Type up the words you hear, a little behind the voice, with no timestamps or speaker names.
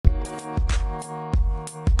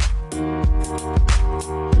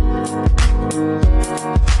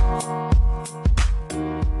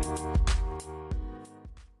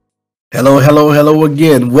Hello, hello, hello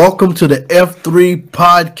again. Welcome to the F3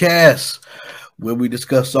 podcast, where we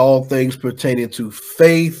discuss all things pertaining to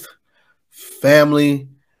faith, family,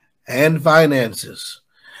 and finances.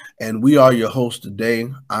 And we are your host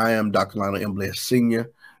today. I am Dr. Lionel M. Blair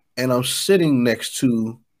Sr., and I'm sitting next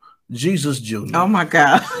to Jesus Jr., Oh my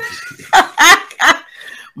God.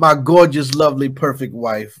 my gorgeous, lovely, perfect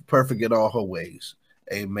wife, perfect in all her ways.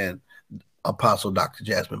 Amen. Apostle Dr.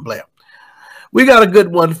 Jasmine Blair. We got a good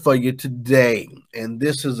one for you today, and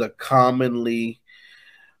this is a commonly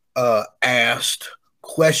asked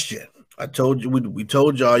question. I told you we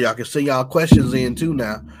told y'all can send y'all questions in too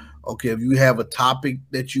now. Okay, if you have a topic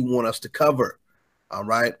that you want us to cover, all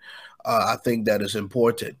right, I think that is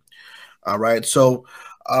important. All right, so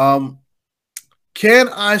can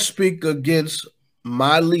I speak against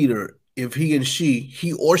my leader if he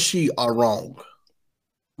or she are wrong?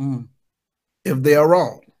 Mm. If they are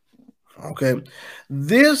wrong. Okay,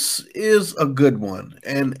 this is a good one,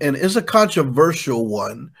 and it's a controversial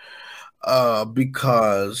one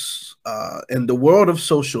because in the world of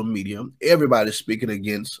social media, everybody's speaking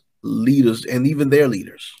against leaders and even their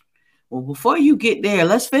leaders. Well, before you get there,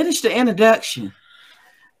 let's finish the introduction.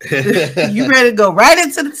 You ready to go right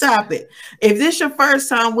into the topic? If this your first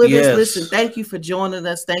time with us, listen, thank you for joining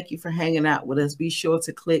us. Thank you for hanging out with us. Be sure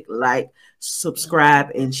to click like, subscribe,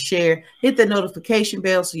 and share. Hit the notification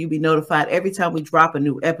bell so you'll be notified every time we drop a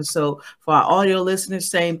new episode. For our audio listeners,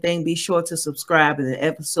 same thing. Be sure to subscribe, and the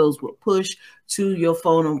episodes will push to your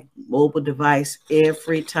phone or mobile device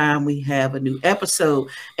every time we have a new episode.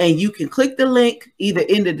 And you can click the link either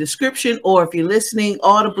in the description, or if you're listening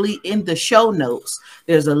audibly, in the show notes.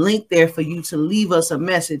 There's a link there for you to leave us a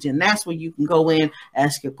message, and that's where you can go in,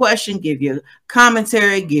 ask your question, give your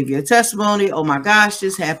commentary, give your testimony. Oh my gosh,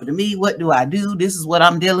 this happened to me. What do I do? This is what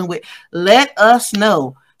I'm dealing with. Let us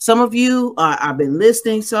know. Some of you I've been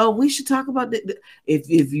listening, so we should talk about it. If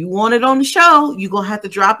you want it on the show, you're going to have to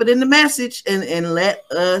drop it in the message and let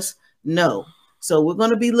us know. So we're going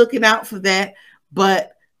to be looking out for that.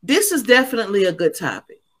 But this is definitely a good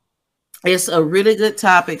topic. It's a really good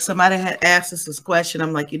topic. Somebody had asked us this question.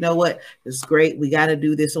 I'm like, you know what? It's great. We got to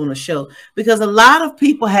do this on the show because a lot of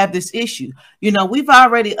people have this issue. You know, we've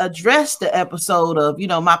already addressed the episode of,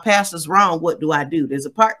 my pastor's wrong. What do I do? There's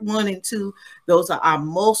a part 1 and 2. Those are our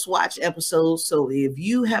most watched episodes. So if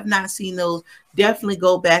you have not seen those, definitely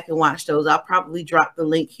go back and watch those. I'll probably drop the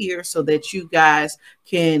link here so that you guys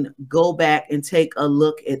can go back and take a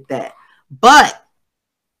look at that. But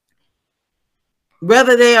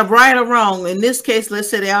whether they are right or wrong, in this case, let's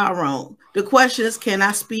say they are wrong. The question is, can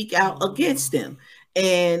I speak out against them?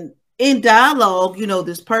 And in dialogue,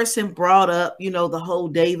 this person brought up, the whole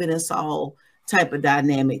David and Saul type of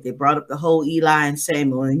dynamic. They brought up the whole Eli and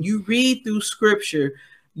Samuel. And you read through scripture,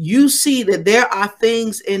 you see that there are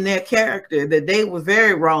things in their character that they were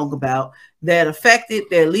very wrong about that affected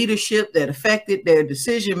their leadership, that affected their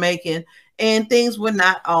decision making, and things were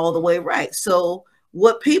not all the way right. So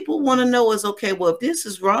what people want to know is, okay, well, if this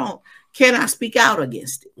is wrong, can I speak out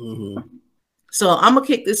against it? Mm-hmm. So I'm gonna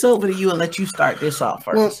kick this over to you and let you start this off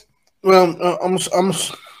first. I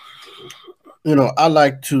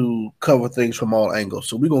like to cover things from all angles,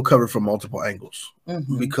 so we're gonna cover it from multiple angles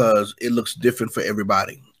because it looks different for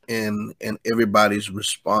everybody, and everybody's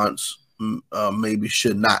response maybe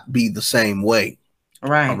should not be the same way.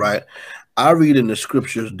 Right. All right. I read in the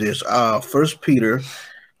scriptures this First Peter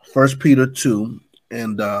 2.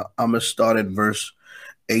 And I'm gonna start at verse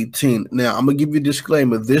 18. Now I'm gonna give you a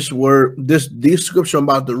disclaimer. This scripture I'm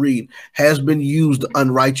about to read has been used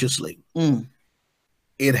unrighteously.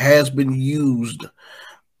 It has been used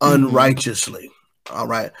unrighteously. All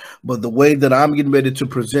right, but the way that I'm getting ready to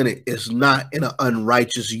present it is not in an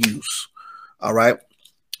unrighteous use. All right,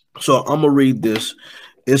 so I'm gonna read this.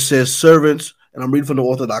 It says, "Servants," and I'm reading from the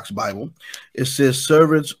Orthodox Bible. It says,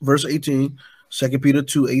 "Servants," verse 18. 2 Peter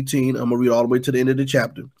 2:18. I'm gonna read all the way to the end of the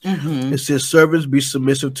chapter. It says, "Servants, be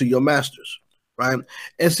submissive to your masters." Right,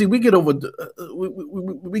 and see, we get over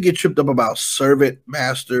we get tripped up about servant,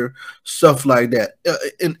 master, stuff like that.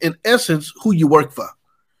 In essence, who you work for,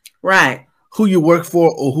 right? Who you work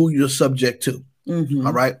for, or who you're subject to.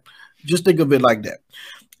 All right, just think of it like that.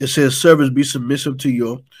 It says, "Servants, be submissive to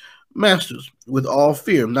your masters with all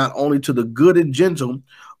fear, not only to the good and gentle,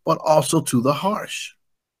 but also to the harsh."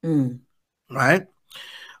 Right,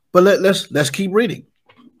 but let's keep reading.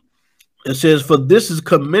 It says, "For this is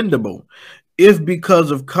commendable, if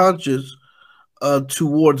because of conscience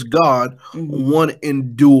towards God, one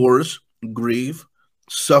endures grief,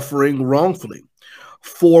 suffering wrongfully.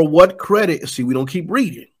 For what credit?" See, we don't keep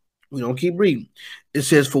reading. It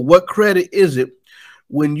says, "For what credit is it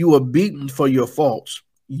when you are beaten for your faults?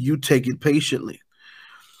 you take it patiently.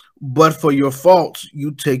 But for your faults,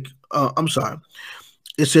 you take, I'm sorry.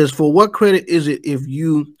 It says, for what credit is it if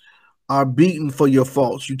you are beaten for your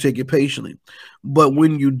faults, you take it patiently? But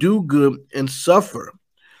when you do good and suffer,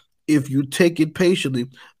 if you take it patiently,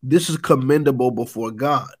 this is commendable before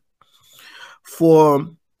God. For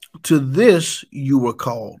to this you were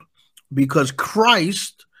called, because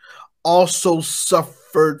Christ also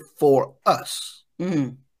suffered for us.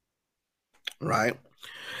 Mm. Right?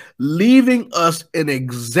 Leaving us an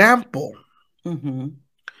example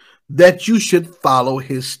that you should follow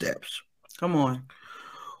his steps. Come on.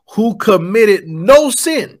 Who committed no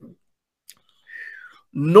sin,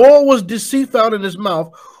 nor was deceit found in his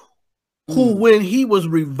mouth, who when he was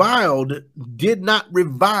reviled did not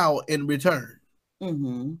revile in return.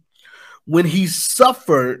 When he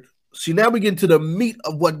suffered, see, now we get into the meat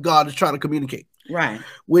of what God is trying to communicate. Right.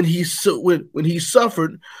 When he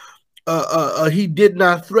suffered, he did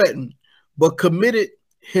not threaten, but committed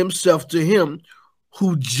himself to him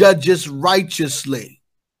who judges righteously.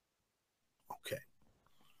 Okay.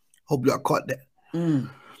 Hope y'all caught that.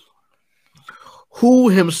 Who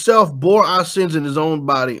himself bore our sins in his own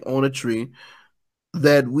body on a tree,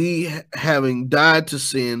 that we, having died to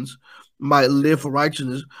sins, might live for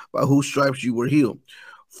righteousness, by whose stripes you were healed.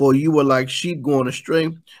 For you were like sheep going astray,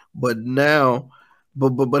 but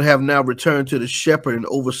have now returned to the shepherd and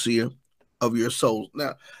overseer of your souls.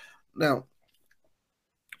 Now,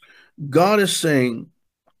 God is saying,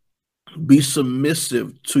 be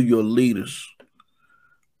submissive to your leaders,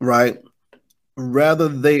 right? Rather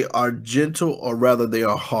they are gentle or rather they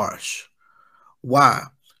are harsh. Why?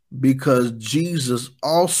 Because Jesus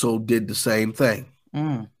also did the same thing.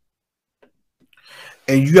 And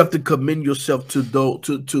you have to commend yourself to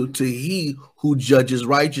he who judges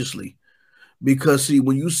righteously. Because see,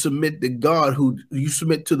 when you submit to God, you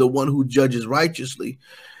submit to the one who judges righteously,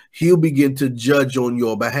 he'll begin to judge on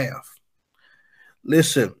your behalf.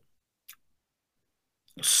 Listen,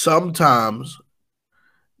 sometimes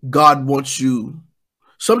God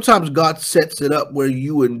sets it up where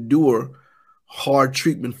you endure hard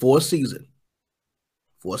treatment for a season.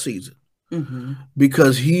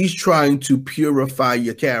 Because he's trying to purify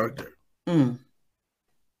your character.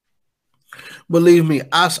 Believe me,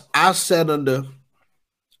 I sat under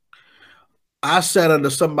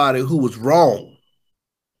somebody who was wrong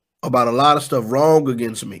about a lot of stuff, wrong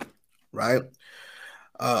against me, right?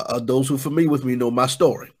 Those who are familiar with me know my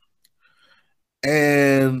story.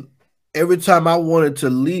 And every time I wanted to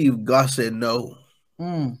leave, God said no.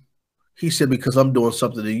 He said, because I'm doing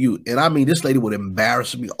something to you. And I mean, this lady would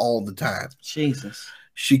embarrass me all the time. Jesus.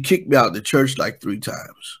 She kicked me out of the church like 3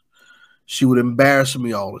 times. She would embarrass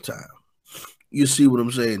me all the time. You see what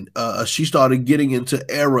I'm saying? She started getting into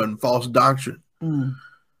error and false doctrine.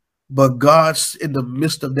 But God, in the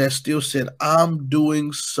midst of that, still said, I'm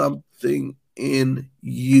doing something in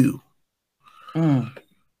you.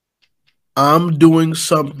 I'm doing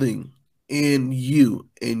something in you,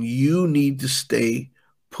 and you need to stay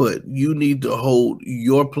put. You need to hold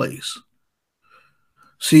your place.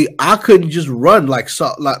 See, I couldn't just run like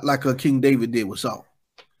Saul, like a King David did with Saul.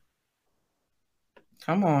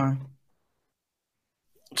 Come on.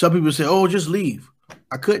 Some people say, oh, just leave.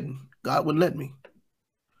 I couldn't. God wouldn't let me.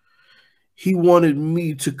 He wanted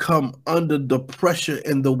me to come under the pressure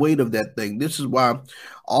and the weight of that thing. This is why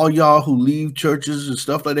all y'all who leave churches and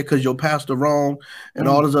stuff like that because your pastor wrong and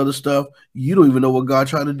all this other stuff, you don't even know what God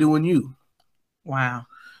trying to do in you. Wow.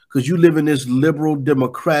 Because you live in this liberal,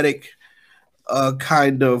 democratic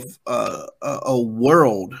kind of a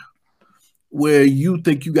world where you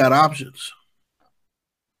think you got options.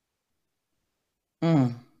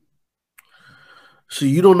 So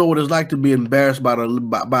you don't know what it's like to be embarrassed by a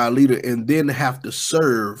leader and then have to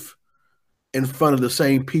serve in front of the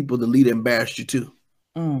same people the leader embarrassed you to.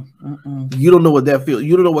 You don't know what that feels.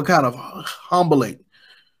 You don't know what kind of humbling.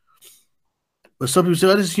 But some people say,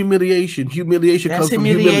 oh, this is humiliation. Humiliation comes from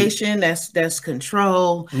humiliation. That's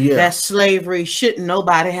control. Yeah. That's slavery. Shouldn't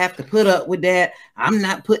nobody have to put up with that? I'm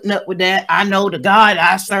not putting up with that. I know the God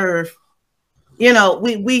I serve. You know,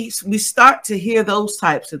 we start to hear those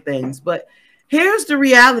types of things. But here's the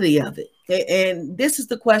reality of it. And this is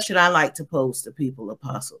the question I like to pose to people,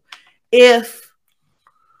 Apostle.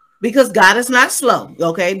 Because God is not slow,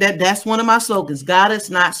 okay? That's one of my slogans. God is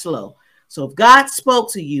not slow. So if God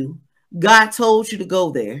spoke to you, God told you to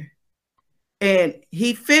go there, and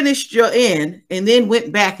he finished your end and then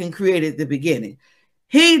went back and created the beginning.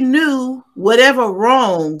 He knew whatever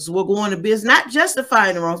wrongs were going to be. It's not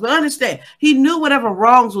justifying the wrongs, but understand, he knew whatever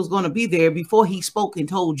wrongs was going to be there before he spoke and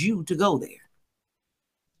told you to go there.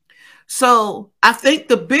 So I think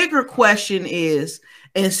the bigger question is,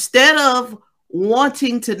 instead of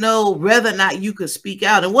wanting to know whether or not you could speak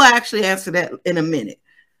out, and we'll actually answer that in a minute,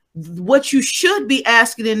 what you should be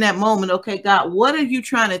asking in that moment, okay, God, what are you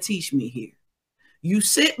trying to teach me here? You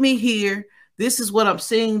sent me here. This is what I'm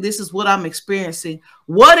seeing. This is what I'm experiencing.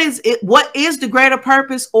 What is it? What is the greater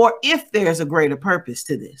purpose, or if there's a greater purpose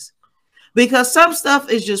to this? Because some stuff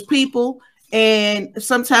is just people, and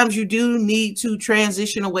sometimes you do need to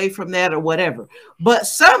transition away from that or whatever. But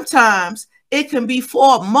sometimes it can be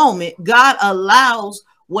for a moment. God allows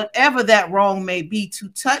whatever that wrong may be to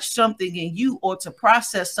touch something in you or to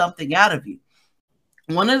process something out of you.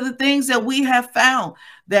 One of the things that we have found,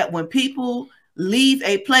 that when people leave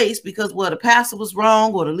a place because, well, the pastor was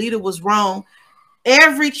wrong or the leader was wrong,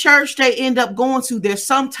 every church they end up going to, there's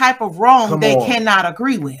some type of wrong they cannot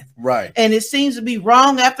agree with. Right. And it seems to be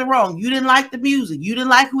wrong after wrong. You didn't like the music. You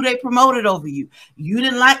didn't like who they promoted over you. You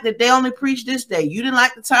didn't like that they only preached this day. You didn't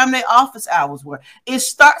like the time their office hours were. It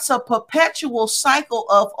starts a perpetual cycle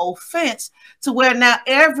of offense to where now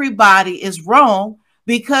everybody is wrong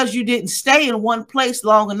because you didn't stay in one place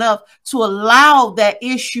long enough to allow that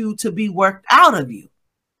issue to be worked out of you.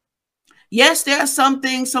 Yes, there are some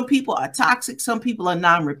things, some people are toxic, some people are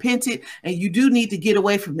non-repentant, and you do need to get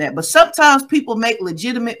away from that. But sometimes people make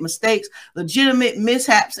legitimate mistakes, legitimate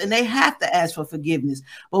mishaps, and they have to ask for forgiveness.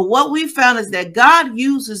 But what we found is that God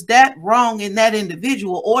uses that wrong in that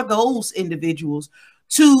individual or those individuals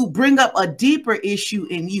to bring up a deeper issue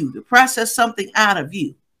in you, to process something out of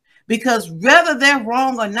you. Because whether they're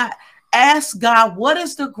wrong or not, ask God, what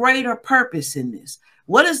is the greater purpose in this?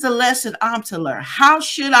 What is the lesson I'm to learn? How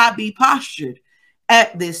should I be postured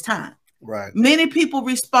at this time? Right. Many people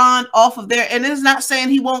respond off of there, and it's not saying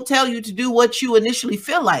he won't tell you to do what you initially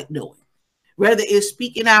feel like doing, whether it's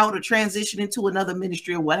speaking out or transitioning to another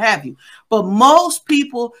ministry or what have you. But most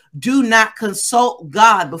people do not consult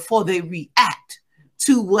God before they react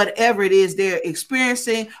to whatever it is they're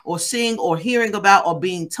experiencing or seeing or hearing about or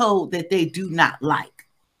being told that they do not like.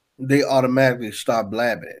 They automatically stop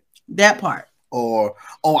blabbing. That part. Or,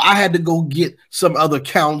 oh, I had to go get some other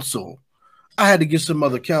counsel. I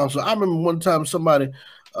remember one time somebody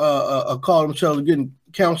called themselves getting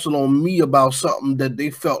counsel on me about something that they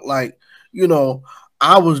felt like,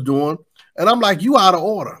 I was doing. And I'm like, you out of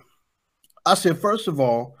order. I said, first of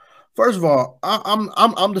all,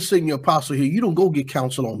 I'm the senior apostle here. You don't go get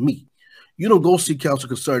counsel on me. You don't go seek counsel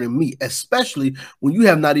concerning me, especially when you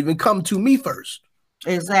have not even come to me first.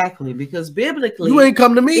 Exactly, because biblically, you ain't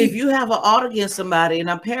come to me. If you have an ought against somebody, and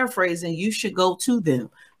I'm paraphrasing, you should go to them.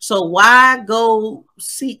 So why go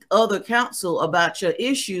seek other counsel about your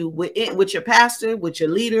issue with your pastor, with your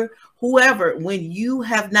leader, whoever, when you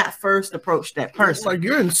have not first approached that person? Like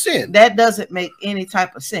you're in sin. That doesn't make any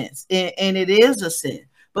type of sense, and it is a sin.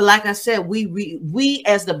 But like I said, we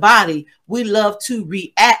as the body, we love to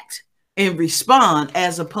react and respond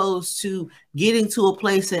as opposed to getting to a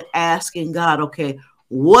place and asking God, okay,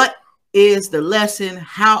 what is the lesson?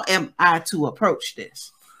 How am I to approach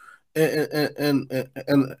this? And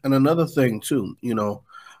another thing too,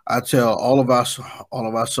 I tell all of our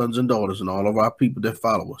sons and daughters and all of our people that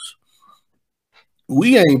follow us,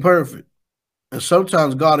 we ain't perfect. And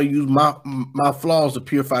sometimes God will use my flaws to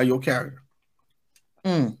purify your character.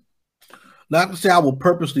 Not to say I will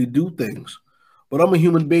purposely do things, but I'm a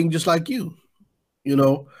human being just like you.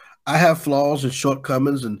 I have flaws and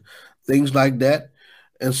shortcomings and things like that.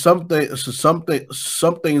 And some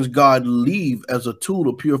things God leave as a tool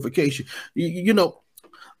of purification. The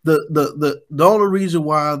only reason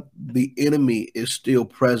why the enemy is still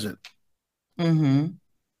present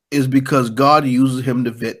is because God uses him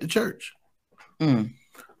to vet the church.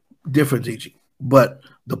 Different teaching. But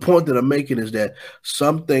the point that I'm making is that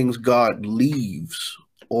some things God leaves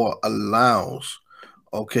or allows,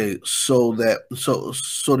 okay, so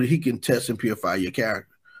that he can test and purify your character.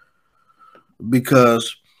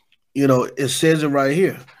 Because it says it right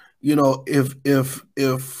here. If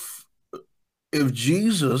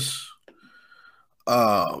Jesus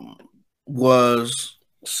was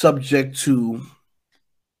subject to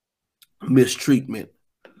mistreatment,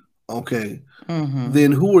 okay,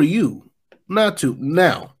 then who are you not to?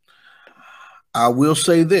 Now, I will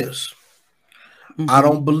say this. I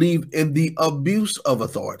don't believe in the abuse of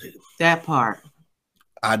authority. That part.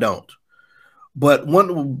 I don't. But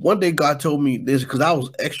one day God told me this, because I was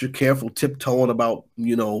extra careful, tiptoeing about,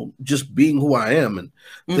 just being who I am and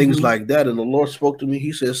things like that. And the Lord spoke to me.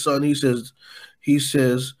 He says, son, he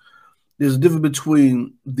says, there's a difference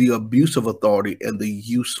between the abuse of authority and the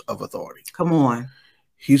use of authority. Come on.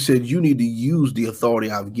 He said, you need to use the authority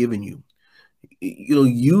I've given you.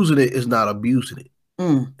 Using it is not abusing it.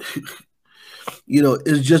 You know,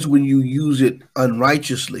 it's just when you use it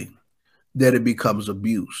unrighteously that it becomes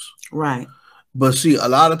abuse. Right. But see, a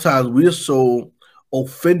lot of times we're so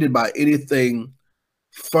offended by anything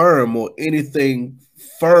firm or anything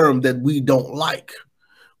firm that we don't like.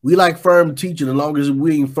 We like firm teaching as long as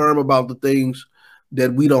we ain't firm about the things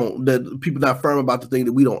that we don't, that people not firm about the thing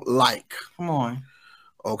that we don't like. Come on.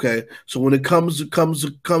 Okay. So when it comes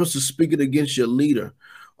to speaking against your leader,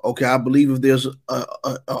 okay, I believe if there's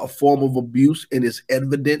a form of abuse and it's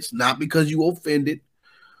evidence, not because you offended,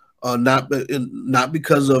 not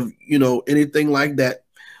because of, you know, anything like that,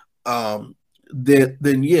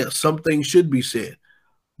 then yes, something should be said,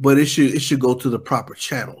 but it should go to the proper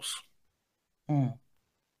channels.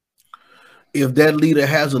 If that leader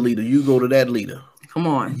has a leader, you go to that leader. Come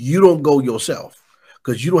on. You don't go yourself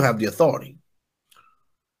because you don't have the authority.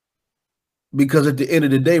 Because at the end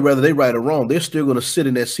of the day, whether they right or wrong, they're still going to sit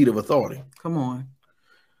in that seat of authority. Come on.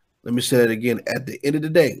 Let me say that again. At the end of the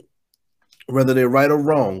day, whether they're right or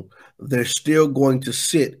wrong, they're still going to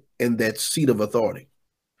sit in that seat of authority.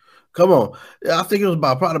 Come on. I think it was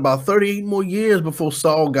probably about 38 more years before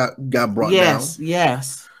Saul got brought down.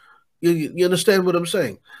 Yes. You understand what I'm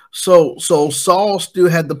saying? So Saul still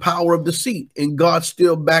had the power of the seat, and God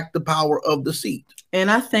still backed the power of the seat.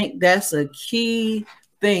 And I think that's a key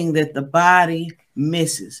thing that the body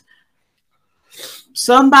misses.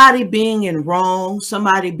 Somebody being in wrong,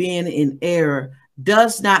 somebody being in error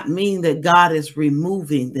does not mean that God is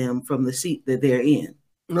removing them from the seat that they're in.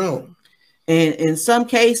 No. And in some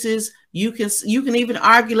cases, you can even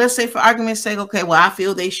argue, let's say for argument's sake, okay, well, I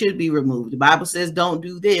feel they should be removed. The Bible says don't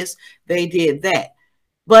do this. They did that.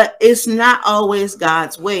 But it's not always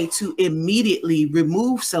God's way to immediately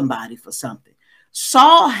remove somebody for something.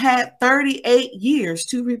 Saul had 38 years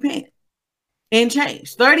to repent and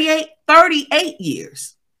change. 38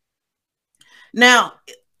 years. Now,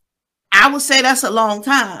 I would say that's a long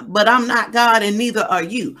time, but I'm not God and neither are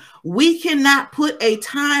you. We cannot put a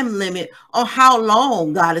time limit on how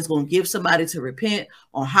long God is going to give somebody to repent,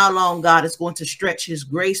 or how long God is going to stretch his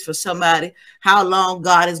grace for somebody, how long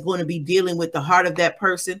God is going to be dealing with the heart of that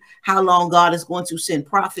person, how long God is going to send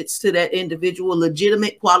prophets to that individual,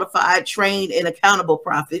 legitimate, qualified, trained, and accountable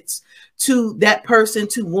prophets to that person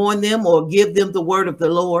to warn them or give them the word of the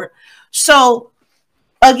Lord. So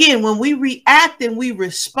again, when we react and we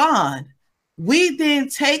respond, we then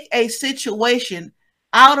take a situation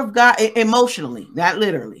out of God emotionally, not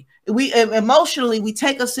literally. We emotionally, we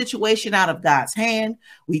take a situation out of God's hand.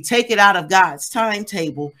 We take it out of God's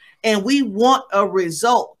timetable, and we want a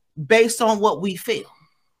result based on what we feel.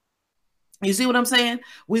 You see what I'm saying?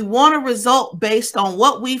 We want a result based on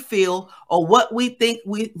what we feel or what we think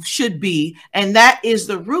we should be. And that is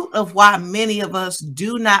the root of why many of us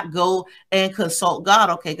do not go and consult God.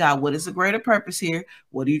 Okay, God, what is the greater purpose here?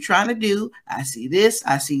 What are you trying to do? I see this.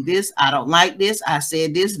 I see this. I don't like this. I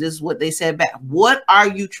said this. This is what they said back. What are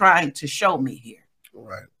you trying to show me here?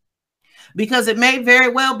 Right. Because it may very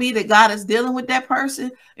well be that God is dealing with that person,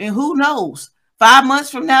 and who knows? 5 months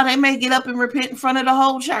from now, they may get up and repent in front of the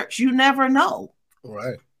whole church. You never know.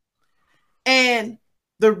 Right. And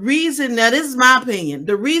the reason, now this is my opinion,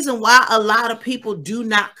 the reason why a lot of people do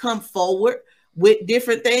not come forward with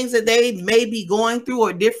different things that they may be going through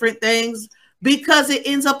or different things, because it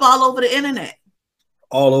ends up all over the internet.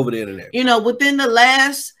 All over the internet. You know, within the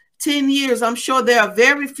last 10 years, I'm sure there are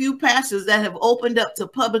very few pastors that have opened up to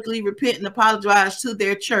publicly repent and apologize to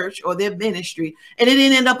their church or their ministry, and it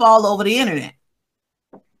didn't end up all over the internet.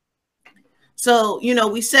 So, you know,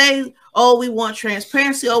 we say, oh, we want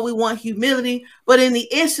transparency, oh, we want humility. But in the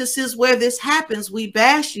instances where this happens, we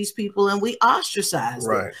bash these people and we ostracize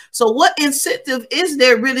them. So what incentive is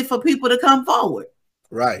there really for people to come forward?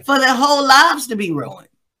 Right. For their whole lives to be ruined.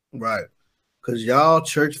 Right. Because y'all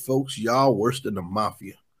church folks, y'all worse than the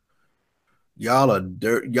mafia. Y'all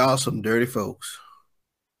y'all some dirty folks.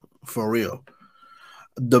 For real.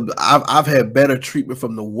 I've had better treatment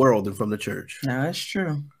from the world than from the church. No, that's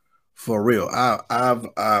true. For real. I've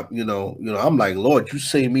you know, I'm like, Lord, you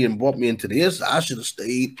saved me and brought me into this. I should have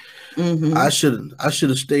stayed. I should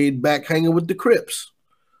have stayed back hanging with the Crips.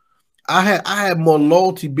 I had more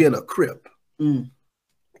loyalty being a Crip. You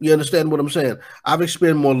understand what I'm saying? I've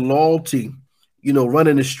experienced more loyalty, you know,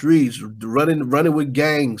 running the streets, running with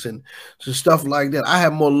gangs and stuff like that. I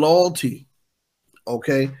have more loyalty,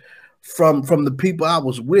 okay, from the people I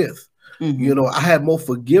was with. You know, I had more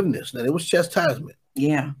forgiveness. Now, it was chastisement.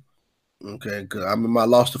 Yeah. Okay, because I remember I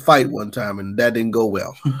lost a fight one time and that didn't go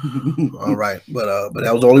well. All right, but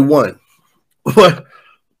that was only one.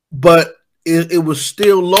 but it was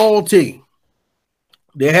still loyalty.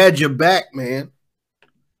 They had your back, man.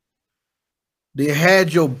 They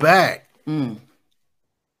had your back. Mm.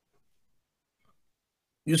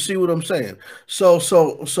 You see what I'm saying? So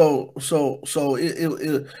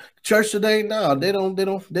church today, no, they don't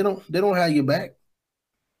have your back.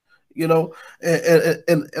 You know,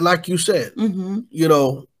 and like you said, you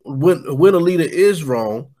know, when a leader is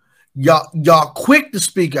wrong, y'all quick to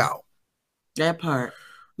speak out. That part.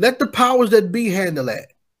 Let the powers that be handle that.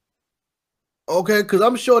 Okay, because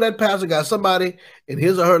I'm sure that pastor got somebody in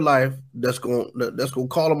his or her life that's gonna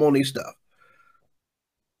call him on these stuff.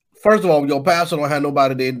 First of all, your pastor don't have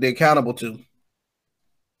nobody they're accountable to.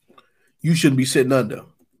 You shouldn't be sitting under.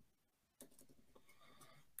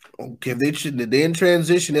 Okay, if they're in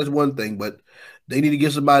transition, that's one thing, but they need to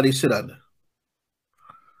get somebody to sit under.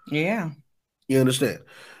 Yeah. You understand?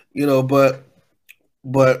 You know, but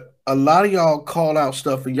a lot of y'all call out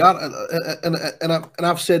stuff, and y'all and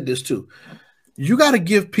I've said this too. You got to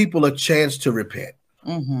give people a chance to repent.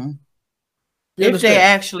 If they're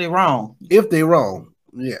actually wrong. If they're wrong,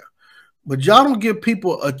 yeah. But y'all don't give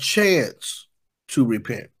people a chance to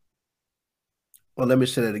repent. Well, let me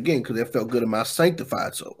say that again because that felt good in my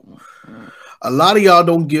sanctified soul. A lot of y'all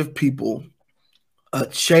don't give people a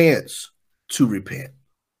chance to repent.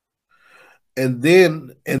 And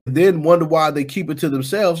then wonder why they keep it to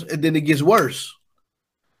themselves, and then it gets worse.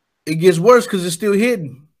 It gets worse because it's still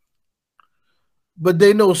hidden. But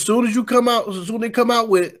they know as soon as they come out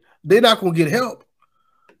with it, they're not gonna get help.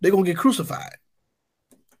 They're gonna get crucified.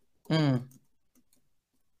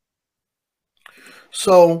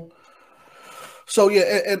 So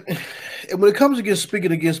yeah, and when it comes to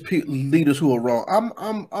speaking against leaders who are wrong,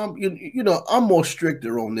 I'm more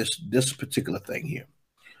stricter on this particular thing here.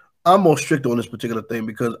 I'm more strict on this particular thing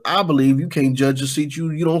because I believe you can't judge a seat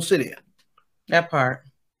you don't sit in. That part.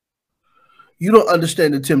 You don't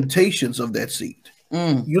understand the temptations of that seat.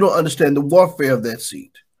 You don't understand the warfare of that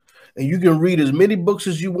seat. And you can read as many books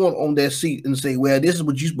as you want on that seat and say, well, this is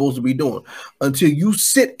what you're supposed to be doing. Until you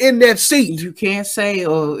sit in that seat. You can't say,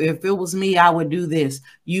 oh, if it was me, I would do this.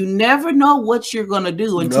 You never know what you're going to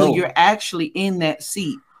do until you're actually in that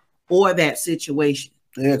seat or that situation.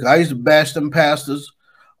 Yeah, I used to bash them pastors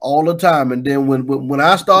all the time. And then when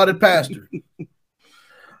I started pastoring,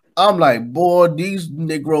 I'm like, boy, these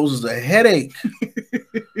Negroes is a headache.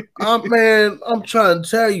 I'm trying to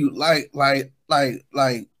tell you, like,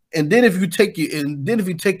 and then if you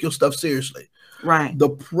take your stuff seriously, right? The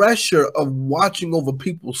pressure of watching over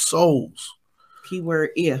people's souls. Keyword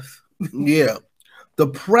if. Yeah, the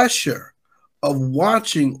pressure of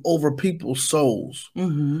watching over people's souls,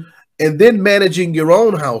 and then managing your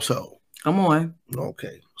own household. Come on.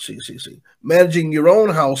 Okay, see, managing your own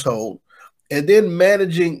household. And then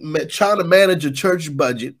trying to manage a church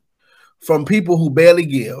budget from people who barely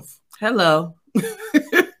give. Hello.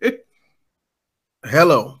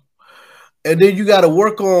 Hello. And then you got to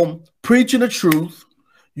work on preaching the truth.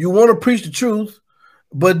 You want to preach the truth,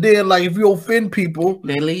 but then, like, if you offend people,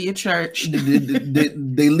 they leave your church.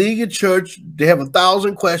 they leave your church. They have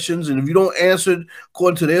 1,000 questions, and if you don't answer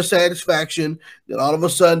according to their satisfaction, then all of a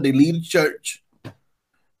sudden they leave the church.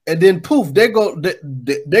 And then poof, they go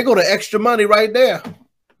to extra money right there.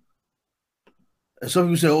 And some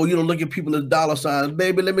people say, oh, you don't look at people as dollar signs.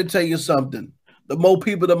 Baby, let me tell you something. The more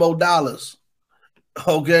people, the more dollars.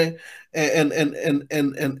 Okay? And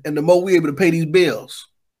the more we're able to pay these bills.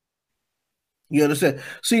 You understand?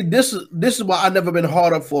 See, this is why I've never been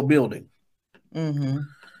hard up for a building.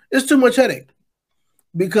 It's too much headache.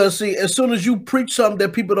 Because, see, as soon as you preach something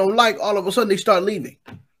that people don't like, all of a sudden they start leaving.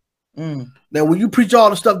 Now, when you preach all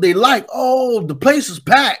the stuff they like, oh, the place is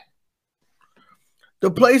packed. The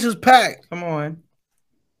place is packed. Come on.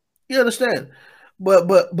 You understand? But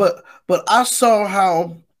I saw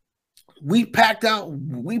how we packed out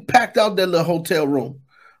that little hotel room.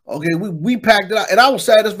 Okay, we packed it out, and I was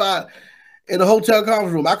satisfied in the hotel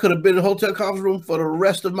conference room. I could have been in the hotel conference room for the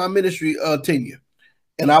rest of my ministry tenure,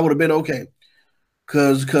 and I would have been okay.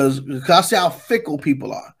 Cause I see how fickle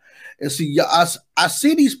people are. And see, I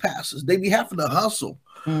see these pastors, they be having to hustle,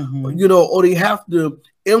 you know, or they have to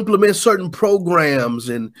implement certain programs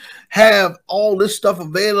and have all this stuff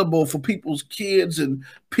available for people's kids and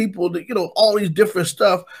people that, you know, all these different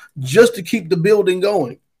stuff just to keep the building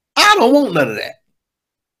going. I don't want none of that.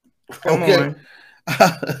 Okay.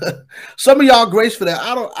 Some of y'all grace for that.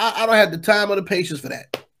 I don't have the time or the patience for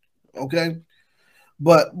that. Okay.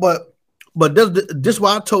 But this is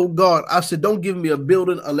why I told God, I said, don't give me a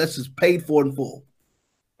building unless it's paid for in full.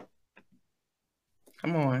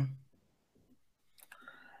 Come on.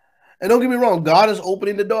 And don't get me wrong, God is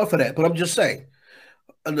opening the door for that. But I'm just saying,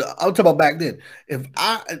 I'm talking about back then. If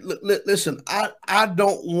I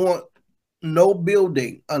don't want no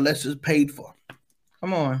building unless it's paid for.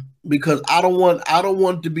 Come on. Because I don't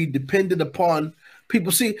want to be dependent upon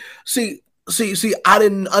people. See, I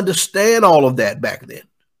didn't understand all of that back then.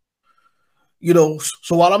 You know,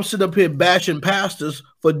 so while I'm sitting up here bashing pastors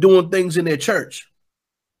for doing things in their church,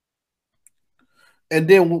 and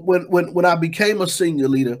then when I became a senior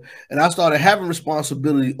leader and I started having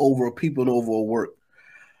responsibility over people and over work,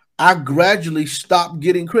 I gradually stopped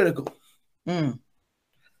getting critical. You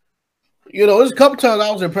know, there's a couple times I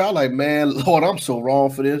was in prayer, like, man, Lord, I'm so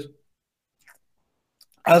wrong for this.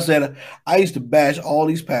 I said, I used to bash all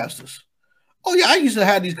these pastors. Oh yeah, I used to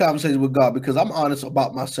have these conversations with God because I'm honest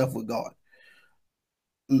about myself with God,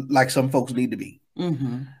 like some folks need to be.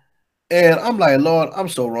 And I'm like, Lord, I'm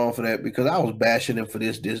so wrong for that because I was bashing him for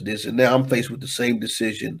this, and now I'm faced with the same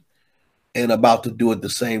decision and about to do it the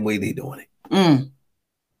same way they're doing it.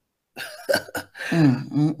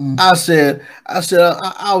 I said,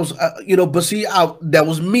 I was, you know, but see, that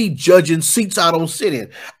was me judging seats I don't sit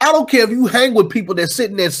in. I don't care if you hang with people that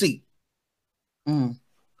sit in that seat.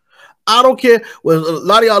 I don't care. Well, a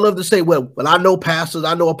lot of y'all love to say, well, I know pastors,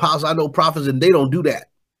 I know apostles, I know prophets, and they don't do that.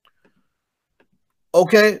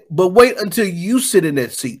 Okay, but wait until you sit in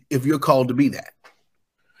that seat if you're called to be that,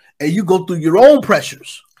 and you go through your own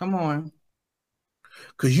pressures. Come on,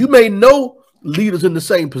 because you may know leaders in the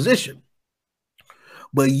same position,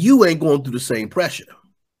 but you ain't going through the same pressure.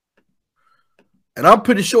 And I'm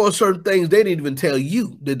pretty sure certain things they didn't even tell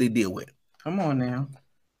you that they deal with. Come on now.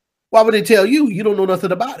 Why would they tell you? You don't know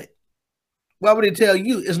nothing about it. Why would they tell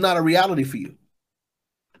you it's not a reality for you?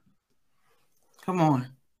 Come on.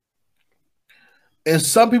 And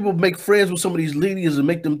some people make friends with some of these leaders and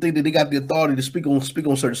make them think that they got the authority to speak on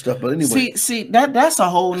certain stuff. But anyway, see that's a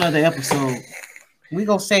whole nother episode. We're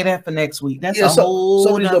gonna say that for next week. That's a whole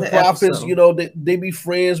some of these prophets, episode. You know, they be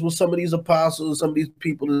friends with some of these apostles, some of these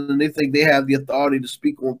people, and they think they have the authority to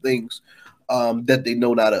speak on things that they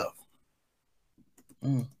know not of.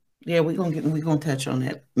 Yeah, we're gonna touch on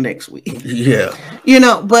that next week. Yeah. You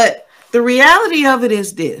know, but the reality of it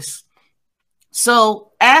is this.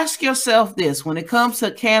 So ask yourself this when it comes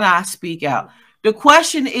to can I speak out? The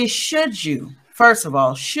question is, should you? First of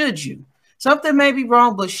all, should you? Something may be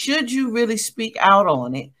wrong, but should you really speak out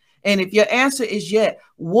on it? And if your answer is yes,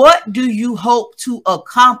 what do you hope to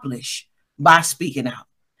accomplish by speaking out?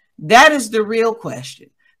 That is the real question.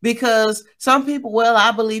 Because some people, well,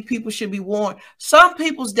 I believe people should be warned. Some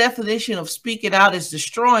people's definition of speaking out is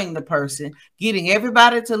destroying the person, getting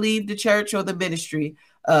everybody to leave the church or the ministry,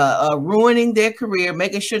 ruining their career,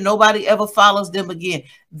 making sure nobody ever follows them again.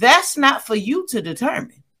 That's not for you to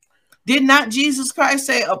determine. Did not Jesus Christ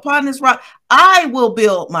say, upon this rock, I will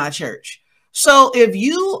build my church? So if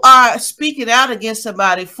you are speaking out against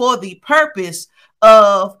somebody for the purpose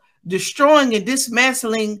of destroying and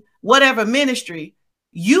dismantling whatever ministry,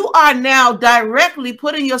 you are now directly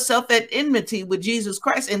putting yourself at enmity with Jesus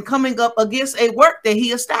Christ and coming up against a work that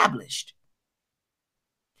he established.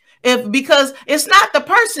 Because it's not the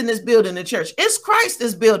person that's building the church, it's Christ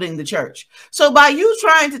that's building the church. So by you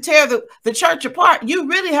trying to tear the church apart, you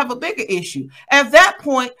really have a bigger issue. At that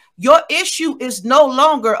point, your issue is no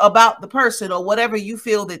longer about the person or whatever you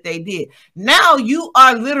feel that they did. Now you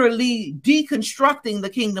are literally deconstructing the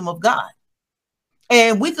kingdom of God.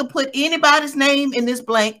 And we could put anybody's name in this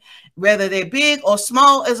blank, whether they're big or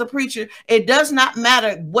small as a preacher. It does not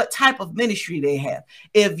matter what type of ministry they have.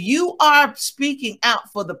 If you are speaking out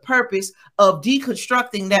for the purpose of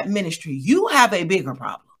deconstructing that ministry, you have a bigger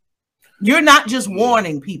problem. You're not just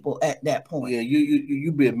warning people at that point. Yeah,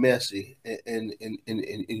 you being messy and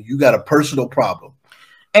you got a personal problem.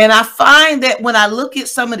 And I find that when I look at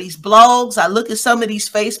some of these blogs, I look at some of these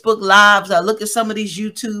Facebook Lives, I look at some of these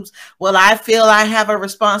YouTubes, well, I feel I have a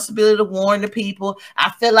responsibility to warn the people. I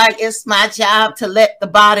feel like it's my job to let the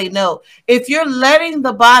body know. If you're letting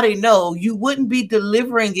the body know, you wouldn't be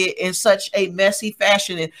delivering it in such a messy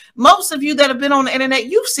fashion. And most of you that have been on the internet,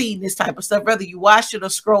 you've seen this type of stuff, whether you watched it or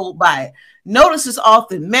scrolled by it. Notice it's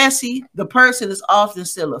often messy. The person is often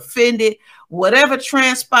still offended. Whatever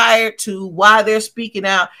transpired to why they're speaking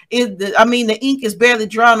out, the ink is barely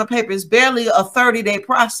dry on the paper. It's barely a 30-day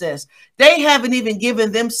process. They haven't even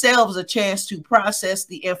given themselves a chance to process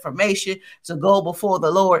the information to go before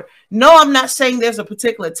the Lord. No, I'm not saying there's a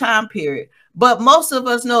particular time period, but most of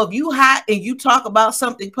us know if you hot and you talk about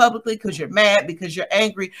something publicly because you're mad, because you're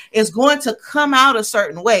angry, it's going to come out a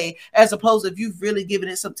certain way, as opposed to if you've really given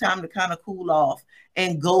it some time to kind of cool off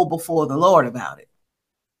and go before the Lord about it.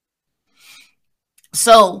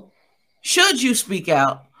 So should you speak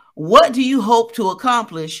out? What do you hope to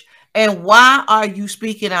accomplish? And why are you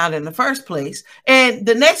speaking out in the first place? And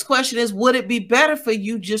the next question is, would it be better for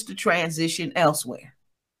you just to transition elsewhere?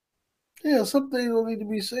 Yeah, some things don't need to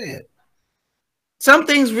be said. Some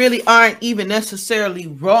things really aren't even necessarily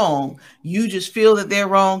wrong. You just feel that they're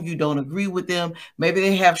wrong. You don't agree with them. Maybe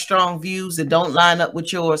they have strong views that don't line up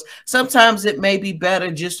with yours. Sometimes it may be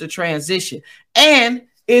better just to transition. And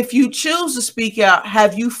if you choose to speak out,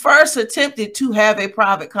 have you first attempted to have a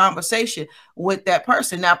private conversation with that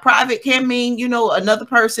person? Now, private can mean, you know, another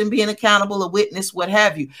person being accountable, a witness, what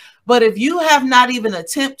have you. But if you have not even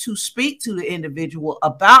attempted to speak to the individual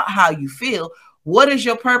about how you feel, what is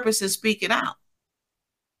your purpose in speaking out?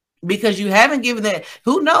 Because you haven't given that.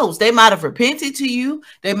 Who knows? They might have repented to you.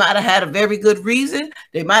 They might have had a very good reason.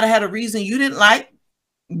 They might have had a reason you didn't like.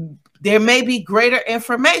 There may be greater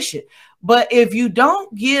information. But if you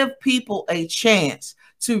don't give people a chance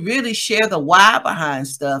to really share the why behind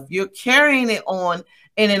stuff, you're carrying it on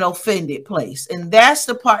in an offended place. And that's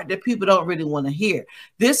the part that people don't really want to hear.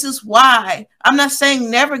 This is why I'm not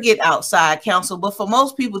saying never get outside counsel, but for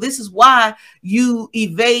most people, this is why you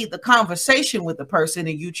evade the conversation with the person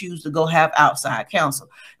and you choose to go have outside counsel.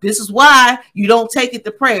 This is why you don't take it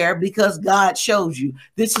to prayer, because God shows you.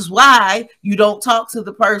 This is why you don't talk to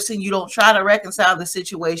the person. You don't try to reconcile the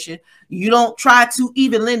situation. You don't try to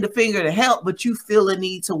even lend a finger to help, but you feel a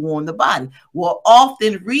need to warn the body. We're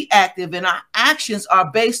often reactive, and our actions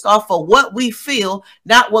are based off of what we feel,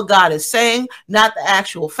 not what God is saying, not the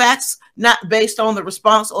actual facts, not based on the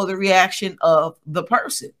response or the reaction of the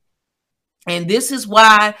person. And this is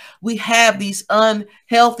why we have these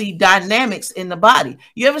unhealthy dynamics in the body.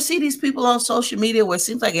 You ever see these people on social media where it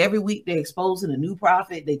seems like every week they're exposing a new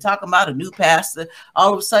prophet, they talk about a new pastor,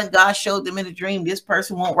 all of a sudden God showed them in a dream, this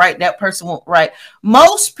person won't right, that person won't right.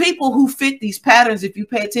 Most people who fit these patterns, if you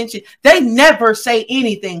pay attention, they never say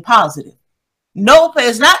anything positive. No,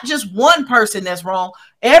 it's not just one person that's wrong.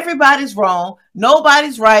 Everybody's wrong.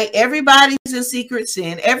 Nobody's right. Everybody's in secret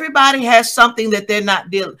sin. Everybody has something that they're not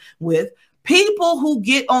dealing with. People who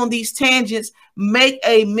get on these tangents make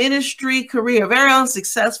a ministry career, a very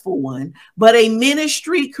unsuccessful one, but a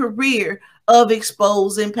ministry career of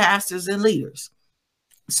exposing pastors and leaders.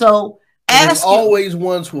 So there's always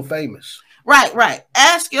ones who are famous. Right.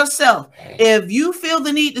 Ask yourself, if you feel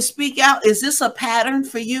the need to speak out, is this a pattern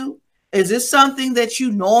for you? Is this something that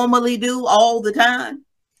you normally do all the time?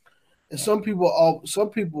 And some people,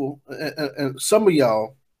 and some of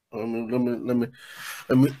y'all, let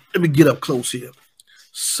me get up close here.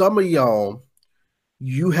 Some of y'all,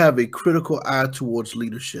 you have a critical eye towards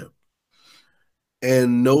leadership,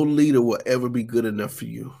 and no leader will ever be good enough for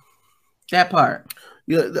you. That part.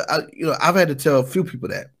 I've had to tell a few people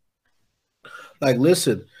that. Like,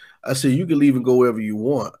 listen, I said, you can leave and go wherever you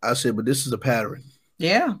want. I said, but this is a pattern.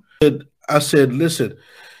 Yeah. I said, listen,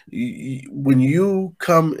 when you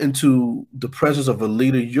come into the presence of a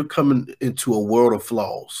leader, you're coming into a world of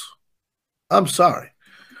flaws. I'm sorry.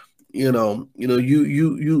 Yes,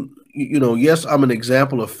 I'm an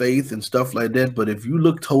example of faith and stuff like that. But if you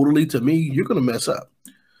look totally to me, you're going to mess up,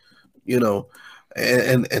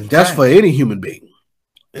 and that's right. For any human being.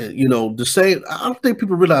 The same, I don't think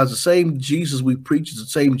people realize the same Jesus we preach is the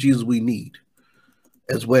same Jesus we need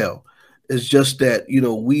as well. It's just that,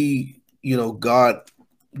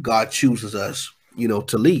 God chooses us,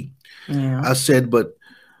 to lead. Yeah. I said, but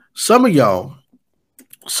some of y'all,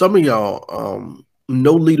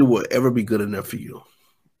 no leader will ever be good enough for you.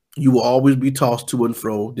 You will always be tossed to and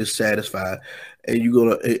fro, dissatisfied, and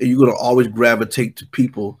you're gonna always gravitate to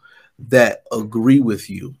people that agree with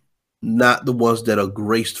you, not the ones that are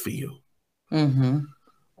graced for you. Mm-hmm.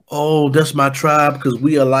 Oh, that's my tribe because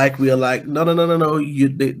we are like. No.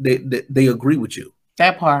 They agree with you.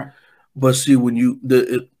 That part. But see, when you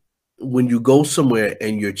go somewhere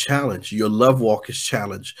and you're challenged, your love walk is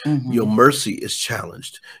challenged, mm-hmm. Your mercy is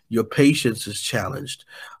challenged, your patience is challenged,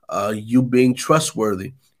 you being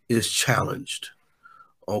trustworthy is challenged.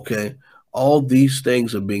 Okay, all these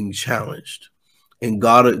things are being challenged, and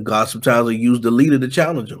God sometimes will use the leader to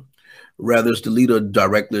challenge them. Rather, it's the leader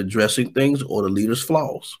directly addressing things or the leader's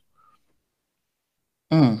flaws.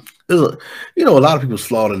 Mm. A lot of people's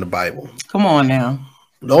flawed in the Bible. Come on now.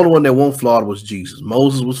 The only one that wasn't flawed was Jesus.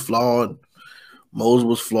 Moses was flawed.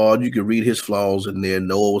 You can read his flaws in there.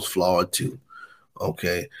 Noah was flawed too.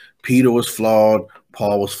 Okay. Peter was flawed.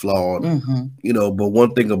 Paul was flawed. Mm-hmm. But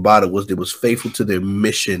one thing about it was they was faithful to their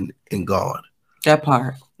mission in God. That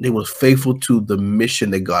part. They was faithful to the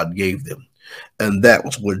mission that God gave them. And that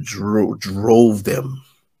was what drove them.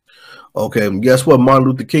 Okay. And guess what? Martin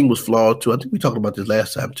Luther King was flawed too. I think we talked about this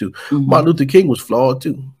last time too. Mm-hmm. Martin Luther King was flawed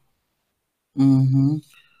too. Mm-hmm.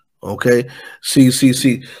 Okay.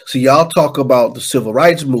 See, y'all talk about the civil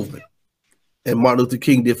rights movement and Martin Luther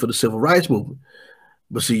King did for the civil rights movement.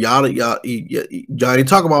 But see, y'all ain't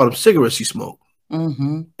talk about them cigarettes he smoked.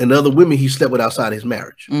 Mm-hmm. And other women he slept with outside his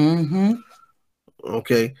marriage. Mm-hmm.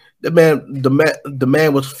 Okay. The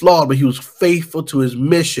man was flawed, but he was faithful to his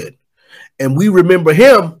mission. And we remember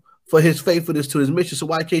him for his faithfulness to his mission. So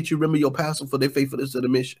why can't you remember your pastor for their faithfulness to the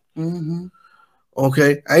mission? Mm-hmm.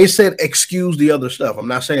 Okay. I ain't saying excuse the other stuff. I'm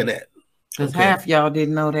not saying that. Because half y'all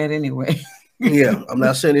didn't know that anyway. Yeah. I'm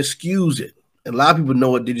not saying excuse it. And a lot of people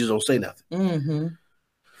know it, they just don't say nothing. Mm-hmm.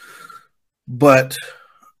 But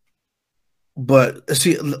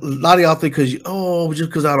see, a lot of y'all think just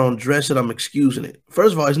because I don't address it, I'm excusing it.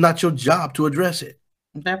 First of all, it's not your job to address it.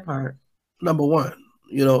 That part. Number one,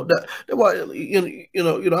 that why I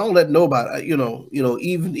don't let nobody,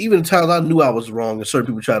 even times I knew I was wrong and certain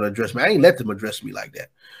people try to address me, I ain't let them address me like that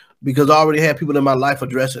because I already had people in my life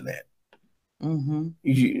addressing that. Mm-hmm.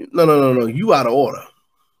 No, you out of order.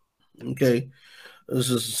 Okay. This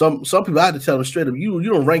is some people I had to tell them straight up, you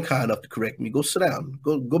don't rank high enough to correct me. Go sit down.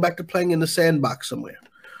 Go back to playing in the sandbox somewhere.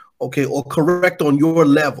 Okay, or correct on your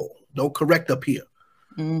level. Don't correct up here.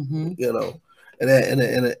 Mm-hmm.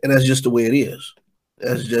 And that's just the way it is.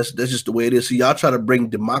 That's just the way it is. See, y'all try to bring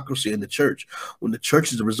democracy in the church when the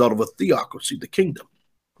church is the result of a theocracy, the kingdom.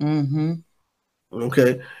 Mm-hmm.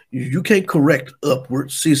 Okay, you can't correct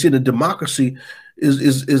upwards. See, the democracy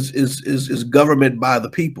is government by the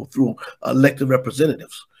people through elected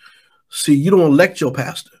representatives. See, you don't elect your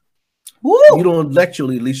pastor. Woo! You don't elect your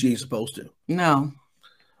leader, at least you ain't supposed to. No.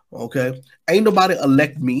 Okay, ain't nobody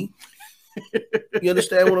elect me. You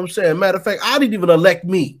understand what I'm saying? Matter of fact, I didn't even elect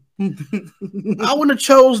me. I wouldn't have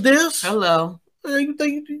chose this. Hello. You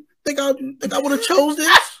think I would have chose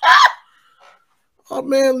this? Oh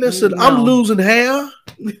man, listen, No. I'm losing hair.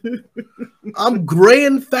 I'm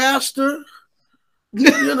graying faster. You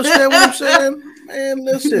understand what I'm saying? Man,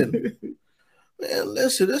 listen.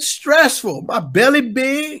 It's stressful. My belly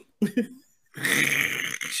big.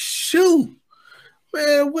 Shoot.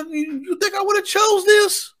 Man, what you think I would have chose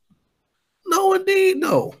this? No, indeed,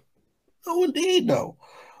 no. No, indeed, no.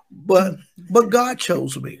 But God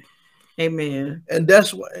chose me. Amen. And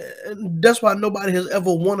that's why nobody has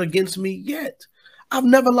ever won against me yet. I've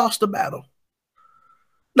never lost a battle.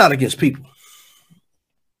 Not against people.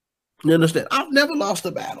 You understand? I've never lost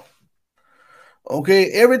a battle. Okay?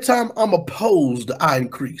 Every time I'm opposed, I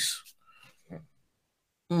increase.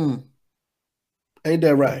 Ain't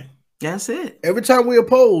that right? That's it. Every time we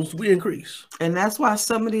oppose, we increase. And that's why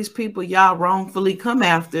some of these people y'all wrongfully come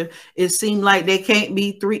after, it seems like they can't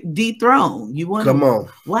be dethroned. You want Come on.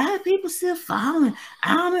 Why are people still following?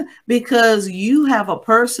 I don't know. Because you have a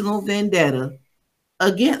personal vendetta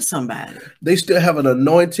against somebody. They still have an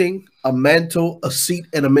anointing, a mantle, a seat,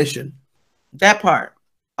 and a mission. That part.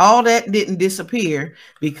 All that didn't disappear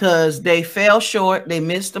because they fell short, they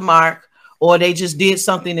missed the mark, or they just did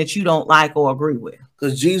something that you don't like or agree with.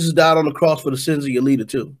 Because Jesus died on the cross for the sins of your leader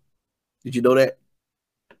too. Did you know that?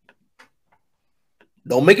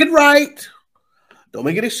 Don't make it right. Don't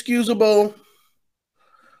make it excusable.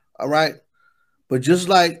 All right. But just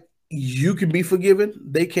like you can be forgiven,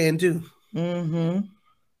 they can too. Mm-hmm.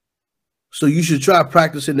 So you should try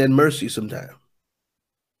practicing that mercy sometime.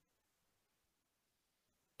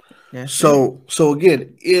 So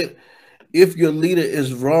again, if your leader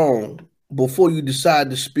is wrong, before you decide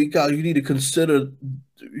to speak out, you need to consider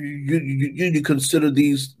you need to consider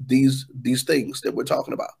these things that we're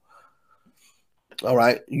talking about. All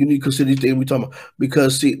right, you need to consider these things we're talking about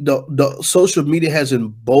because see, the social media has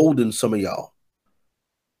emboldened some of y'all.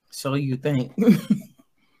 So you think?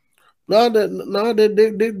 No,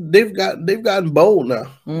 they've gotten bold now,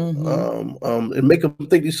 and make them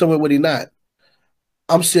think he's somewhere where they're not.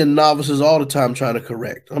 I'm seeing novices all the time trying to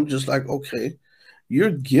correct. I'm just like, okay,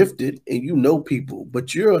 you're gifted and you know people,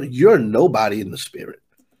 but you're nobody in the spirit.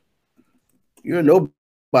 You're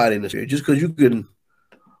nobody in the spirit just because you can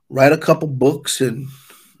write a couple books and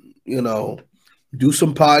do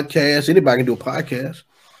some podcasts. Anybody can do a podcast.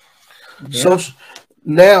 Yeah. So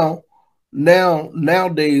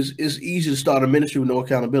nowadays it's easy to start a ministry with no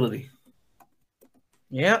accountability.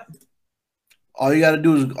 Yep. All you got to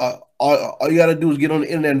do is all you got to do is get on the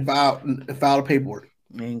internet and file the paperwork.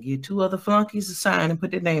 And get 2 other flunkies to sign and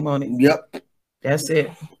put their name on it. Yep. That's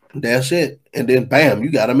it. And then bam,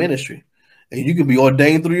 you got a ministry. And you can be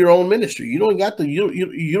ordained through your own ministry. You don't got to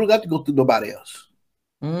you don't got to go through nobody else.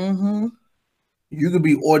 Mm-hmm. You can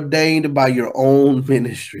be ordained by your own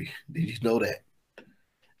ministry. Did you know that?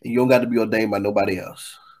 And you don't got to be ordained by nobody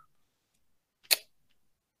else.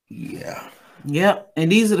 Yeah. Yep.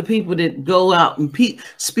 And these are the people that go out and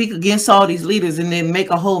speak against all these leaders and then make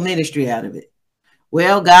a whole ministry out of it.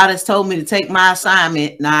 Well, God has told me to take my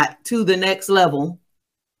assignment not to the next level.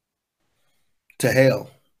 To hell.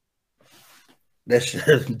 That's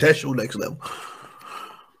your next level.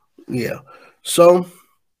 Yeah. So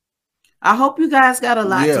I hope you guys got a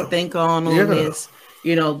lot to think on this.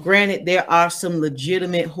 You know, granted, there are some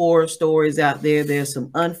legitimate horror stories out there. There's some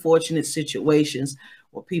unfortunate situations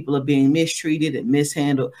where people are being mistreated and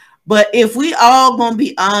mishandled. But if we all gonna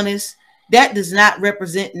be honest, that does not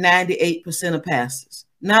represent 98% of pastors.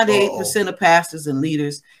 98% of pastors and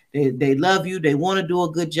leaders, they love you, they want to do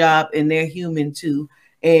a good job, and they're human too.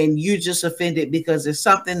 And you're just offended because there's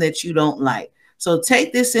something that you don't like. So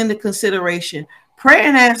take this into consideration. Pray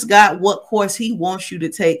and ask God what course he wants you to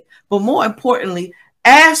take. But more importantly,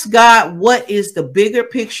 ask God what is the bigger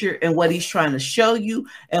picture and what he's trying to show you,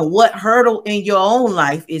 and what hurdle in your own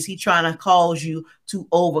life is he trying to cause you to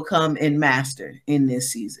overcome and master in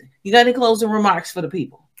this season. You got any closing remarks for the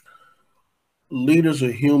people? Leaders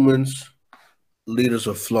are humans. Leaders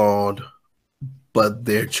are flawed, but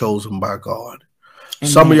they're chosen by God.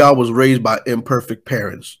 Amen. Some of y'all was raised by imperfect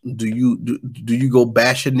parents. Do you go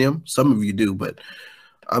bashing them? Some of you do, but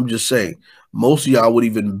I'm just saying, most of y'all would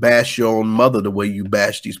even bash your own mother the way you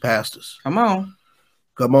bash these pastors. Come on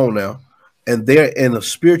now. And they're in a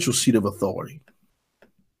spiritual seat of authority.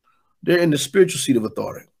 They're in the spiritual seat of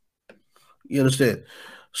authority. You understand?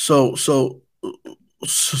 So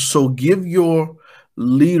give your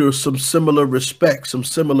leader some similar respect, some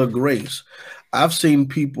similar grace. I've seen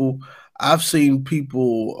people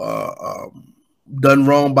done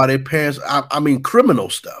wrong by their parents. I mean, criminal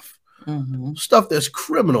stuff. Mm-hmm. Stuff that's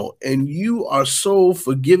criminal, and you are so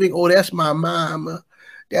forgiving. Oh, that's my mama.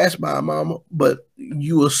 That's my mama. But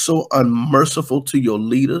you are so unmerciful to your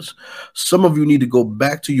leaders. Some of you need to go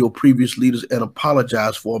back to your previous leaders and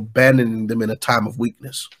apologize for abandoning them in a time of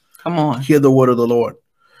weakness. Come on. Hear the word of the Lord.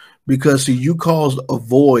 Because see, you caused a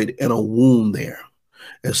void and a wound there.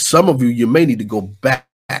 And some of you may need to go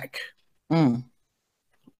back.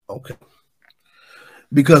 Okay.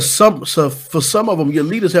 Because for some of them, your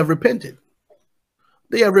leaders have repented.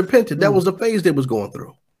 They have repented. That was the phase they was going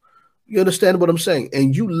through. You understand what I'm saying?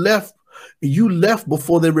 And you left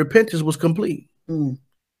before their repentance was complete. And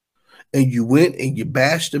you went and you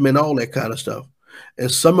bashed them and all that kind of stuff.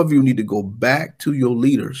 And some of you need to go back to your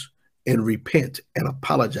leaders and repent and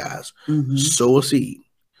apologize, sow a seed,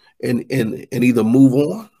 and either move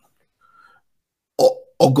on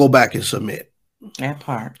or go back and submit. That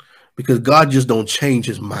part. Because God just don't change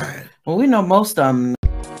his mind. Well, we know most of them